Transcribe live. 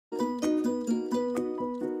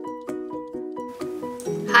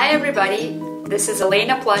Hi everybody, this is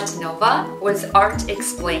Elena Platonova with Art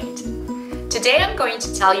Explained. Today I'm going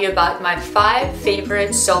to tell you about my 5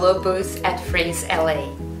 favorite solo booths at Frieze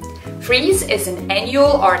LA. Frieze is an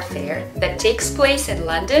annual art fair that takes place in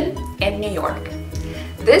London and New York.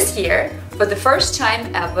 This year, for the first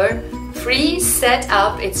time ever, Frieze set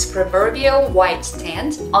up its proverbial white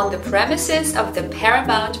tent on the premises of the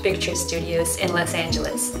Paramount Pictures Studios in Los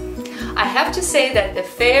Angeles. I have to say that the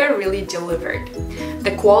fair really delivered.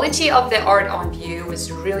 The quality of the art on view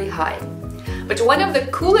was really high. But one of the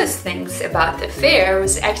coolest things about the fair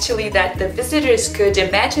was actually that the visitors could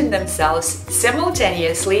imagine themselves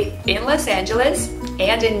simultaneously in Los Angeles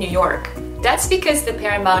and in New York. That's because the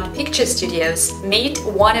Paramount Pictures Studios made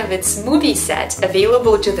one of its movie sets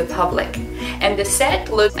available to the public, and the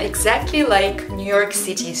set looked exactly like New York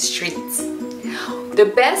City streets.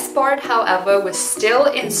 The best part, however, was still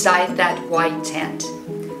inside that white tent.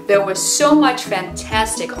 There was so much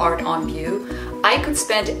fantastic art on view, I could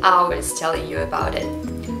spend hours telling you about it.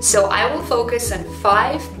 So I will focus on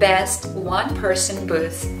 5 best one-person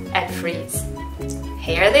booths at Frieze.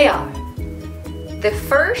 Here they are. The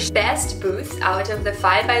first best booth out of the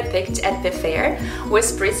 5 I picked at the fair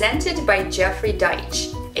was presented by Jeffrey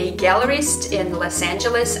Deitch, a gallerist in Los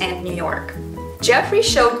Angeles and New York. Jeffrey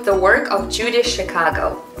showed the work of Judy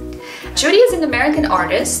Chicago. Judy is an American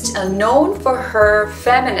artist known for her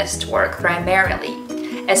feminist work primarily,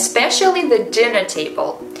 especially the dinner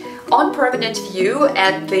table, on permanent view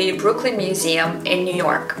at the Brooklyn Museum in New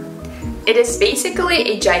York. It is basically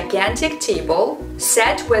a gigantic table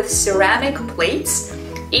set with ceramic plates,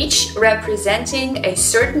 each representing a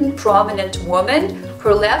certain prominent woman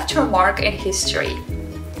who left her mark in history.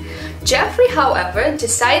 Jeffrey, however,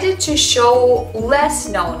 decided to show less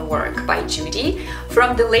known work by Judy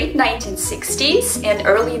from the late 1960s and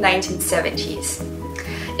early 1970s.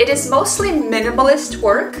 It is mostly minimalist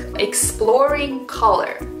work exploring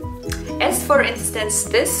color, as for instance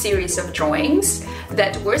this series of drawings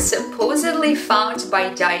that were supposedly found by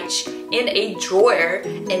Deitch in a drawer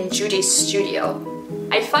in Judy's studio.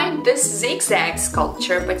 I find this zigzag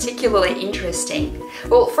sculpture particularly interesting.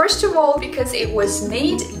 Well, first of all, because it was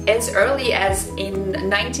made as early as in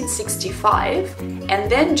 1965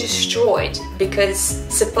 and then destroyed because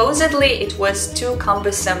supposedly it was too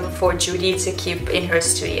cumbersome for Judy to keep in her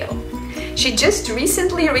studio. She just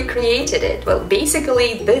recently recreated it, well,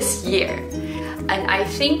 basically this year. And I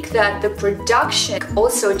think that the production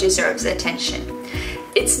also deserves attention.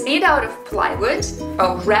 It's made out of plywood,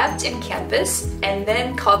 wrapped in canvas, and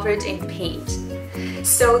then covered in paint.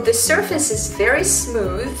 So the surface is very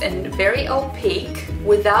smooth and very opaque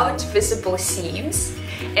without visible seams,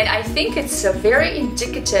 and I think it's very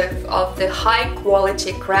indicative of the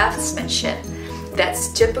high-quality craftsmanship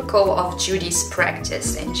that's typical of Judy's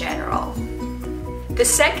practice in general. The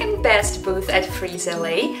second best booth at Frieze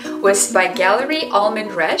LA was by Gallery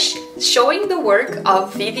Almond Resch, showing the work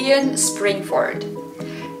of Vivian Springford.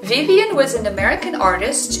 Vivian was an American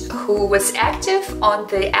artist who was active on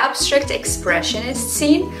the abstract expressionist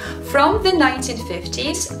scene from the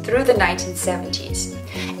 1950s through the 1970s.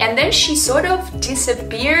 And then she sort of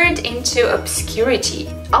disappeared into obscurity.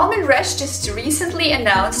 Almond Resch just recently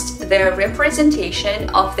announced their representation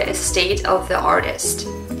of the estate of the artist.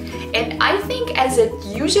 And I think, as it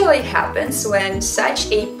usually happens when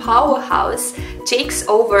such a powerhouse takes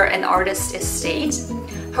over an artist's estate,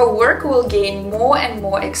 her work will gain more and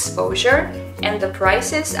more exposure, and the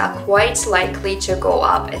prices are quite likely to go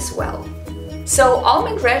up as well. So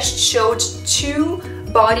Almond Resch showed 2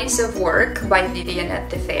 bodies of work by Vivian at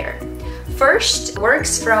the fair. First,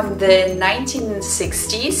 works from the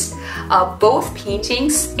 1960s, both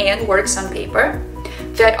paintings and works on paper,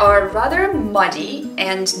 that are rather muddy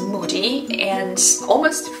and moody and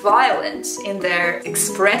almost violent in their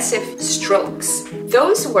expressive strokes.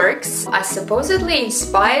 Those works are supposedly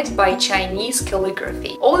inspired by Chinese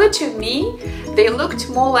calligraphy, although to me they looked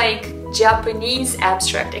more like Japanese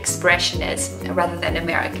abstract expressionism rather than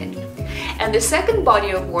American. And the second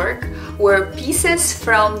body of work were pieces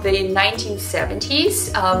from the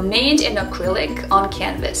 1970s made in acrylic on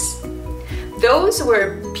canvas. Those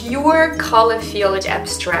were pure color-filled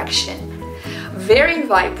abstraction, very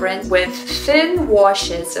vibrant with thin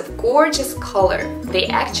washes of gorgeous color. They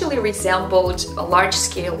actually resembled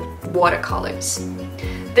large-scale watercolors.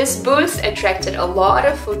 This booth attracted a lot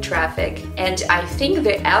of foot traffic, and I think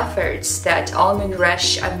the efforts that Almond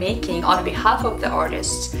Resch are making on behalf of the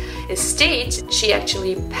artist's estate, she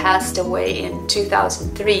actually passed away in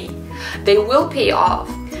 2003, they will pay off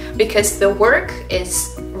because the work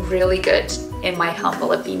is really good. in my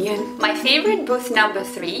humble opinion. My favorite booth number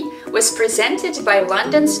 3 was presented by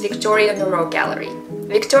London's Victoria Moreau Gallery.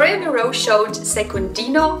 Victoria Moreau showed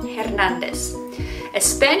Secundino Hernandez, a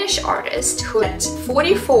Spanish artist who at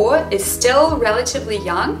 44 is still relatively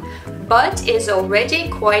young, but is already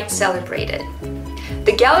quite celebrated.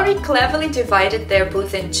 The gallery cleverly divided their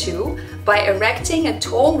booth in two by erecting a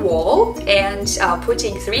tall wall and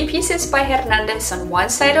putting 3 pieces by Hernandez on one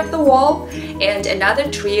side of the wall and another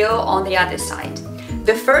trio on the other side.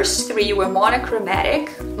 The first 3 were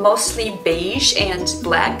monochromatic, mostly beige and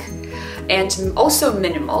black, and also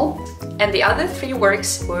minimal, and the other 3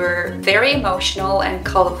 works were very emotional and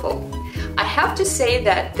colorful. I have to say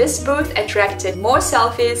that this booth attracted more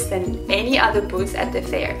selfies than any other booth at the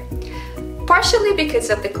fair. Partially because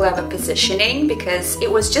of the clever positioning, because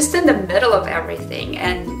it was just in the middle of everything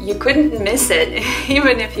and you couldn't miss it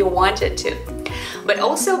even if you wanted to. But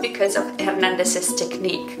also because of Hernandez's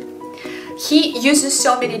technique. He uses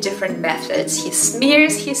so many different methods. He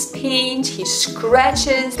smears his paint, he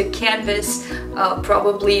scratches the canvas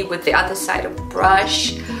probably with the other side of the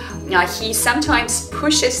brush. He sometimes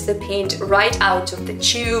pushes the paint right out of the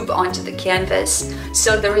tube onto the canvas.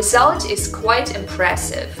 So the result is quite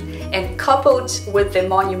impressive. And coupled with the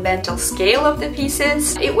monumental scale of the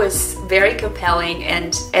pieces, it was very compelling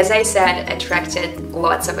and, as I said, attracted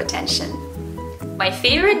lots of attention. My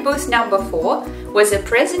favorite booth number 4 was a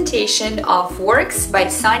presentation of works by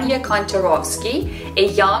Sanya Kontorovsky,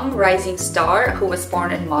 a young rising star who was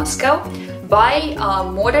born in Moscow, by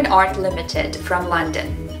Modern Art Limited from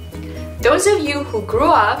London. Those of you who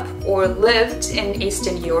grew up or lived in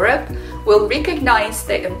Eastern Europe will recognize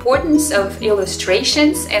the importance of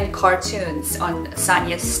illustrations and cartoons on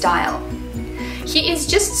Sanya's style. He is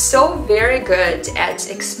just so very good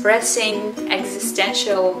at expressing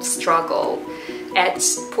existential struggle, at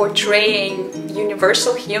portraying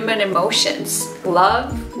universal human emotions,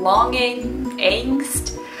 love, longing,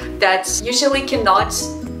 angst, that usually cannot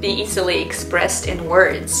be easily expressed in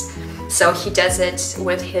words. So he does it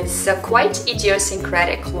with his quite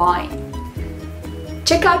idiosyncratic line.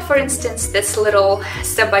 Check out, for instance, this little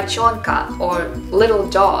собачонка, or little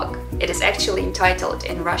dog. It is actually entitled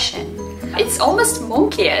in Russian. It's almost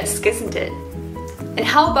monkey-esque, isn't it? And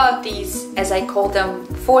how about these, as I call them,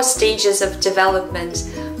 4 stages of development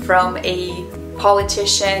from a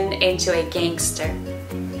politician into a gangster?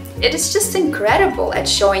 It is just incredible at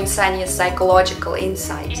showing Sanya's psychological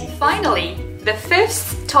insight. And finally, the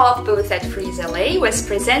 5th top booth at Frieze LA was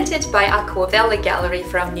presented by Aquavella Gallery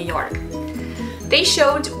from New York. They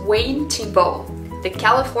showed Wayne Thiebaud, the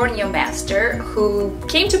California master who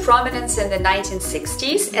came to prominence in the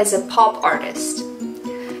 1960s as a pop artist.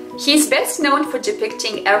 He's best known for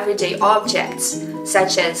depicting everyday objects,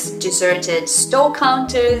 such as deserted store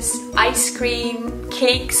counters, ice cream,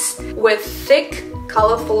 cakes, with thick,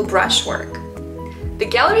 colorful brushwork. The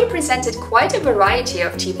gallery presented quite a variety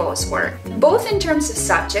of Thiebaud's work, both in terms of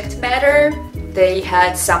subject matter. They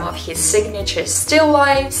had some of his signature still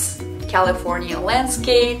lifes, California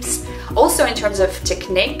landscapes. Also in terms of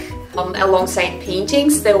technique, alongside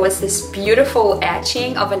paintings, there was this beautiful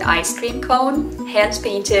etching of an ice cream cone,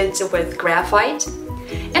 hand-painted with graphite.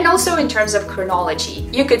 And also in terms of chronology,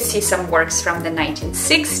 you could see some works from the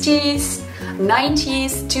 1960s,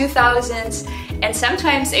 90s, 2000s, and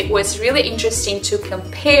sometimes it was really interesting to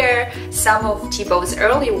compare some of Thiebaud's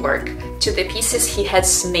early work to the pieces he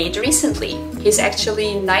has made recently. He's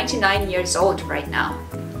actually 99 years old right now.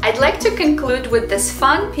 I'd like to conclude with this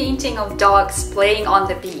fun painting of dogs playing on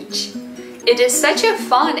the beach. It is such a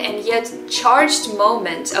fun and yet charged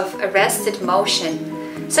moment of arrested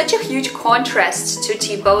motion, such a huge contrast to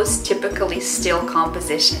Thiebaud's typically still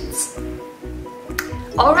compositions.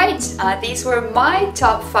 Alright, these were my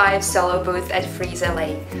top 5 solo booths at Frieze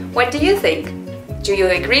LA. What do you think? Do you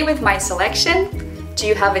agree with my selection? Do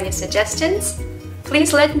you have any suggestions?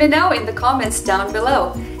 Please let me know in the comments down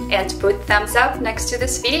below. And put thumbs up next to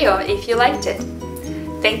this video if you liked it.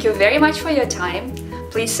 Thank you very much for your time.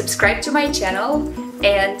 Please subscribe to my channel,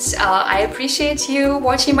 and I appreciate you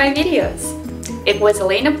watching my videos. It was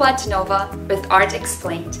Elena Platonova with Art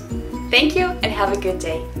Explained. Thank you and have a good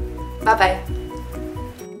day. Bye bye.